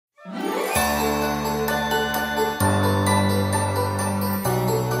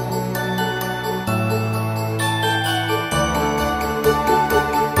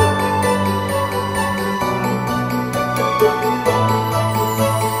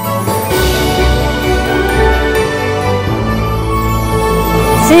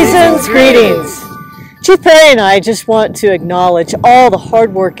Season's greetings. Chief Perry and I just want to acknowledge all the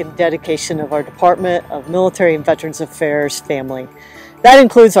hard work and dedication of our Department of Military and Veterans Affairs family. That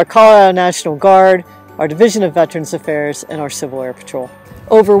includes our Colorado National Guard, our Division of Veterans Affairs, and our Civil Air Patrol.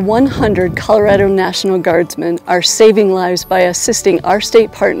 Over 100 Colorado National Guardsmen are saving lives by assisting our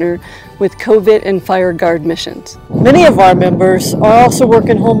state partner with COVID and Fire Guard missions. Many of our members are also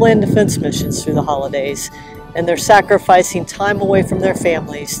working Homeland Defense missions through the holidays, and they're sacrificing time away from their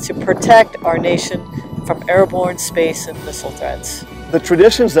families to protect our nation from airborne, space, and missile threats. The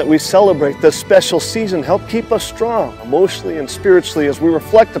traditions that we celebrate this special season help keep us strong emotionally and spiritually as we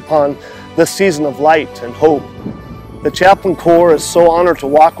reflect upon this season of light and hope. The Chaplain Corps is so honored to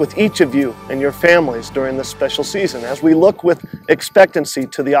walk with each of you and your families during this special season as we look with expectancy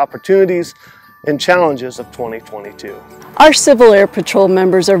to the opportunities and challenges of 2022. Our Civil Air Patrol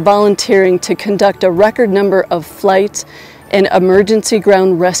members are volunteering to conduct a record number of flights and emergency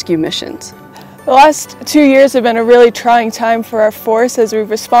ground rescue missions. The last 2 years have been a really trying time for our force as we've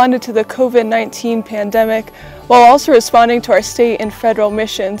responded to the COVID-19 pandemic while also responding to our state and federal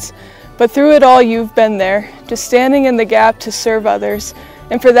missions. But through it all, you've been there, just standing in the gap to serve others,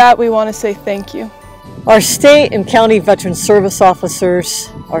 and for that we want to say thank you. Our state and county veteran service officers,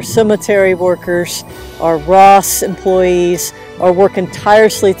 our cemetery workers, our Ross employees are working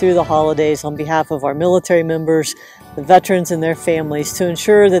tirelessly through the holidays on behalf of our military members, the veterans and their families, to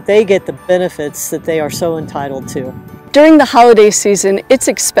ensure that they get the benefits that they are so entitled to. During the holiday season, it's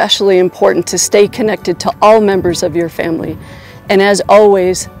especially important to stay connected to all members of your family. And as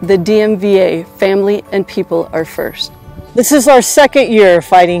always, the DMVA family and people are first. This is our second year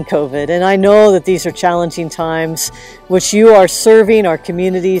fighting COVID, and I know that these are challenging times which you are serving our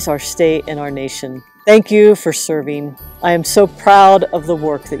communities, our state, and our nation. Thank you for serving. I am so proud of the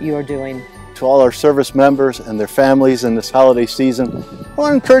work that you are doing. To all our service members and their families in this holiday season, I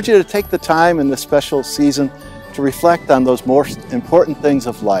want to encourage you to take the time in this special season to reflect on those most important things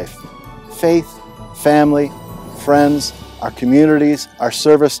of life: faith, family, friends, our communities, our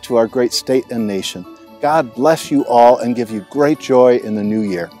service to our great state and nation. God bless you all and give you great joy in the new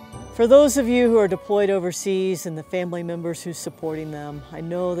year. For those of you who are deployed overseas and the family members who's supporting them, I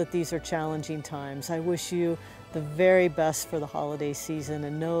know that these are challenging times. I wish you the very best for the holiday season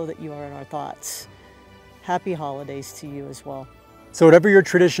and know that you are in our thoughts. Happy holidays to you as well. So whatever your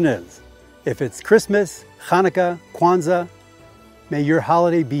tradition is, if it's Christmas, Hanukkah, Kwanzaa, may your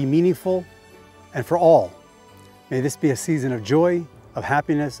holiday be meaningful and for all. May this be a season of joy, of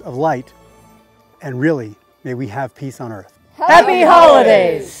happiness, of light, and really, may we have peace on earth. Happy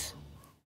holidays!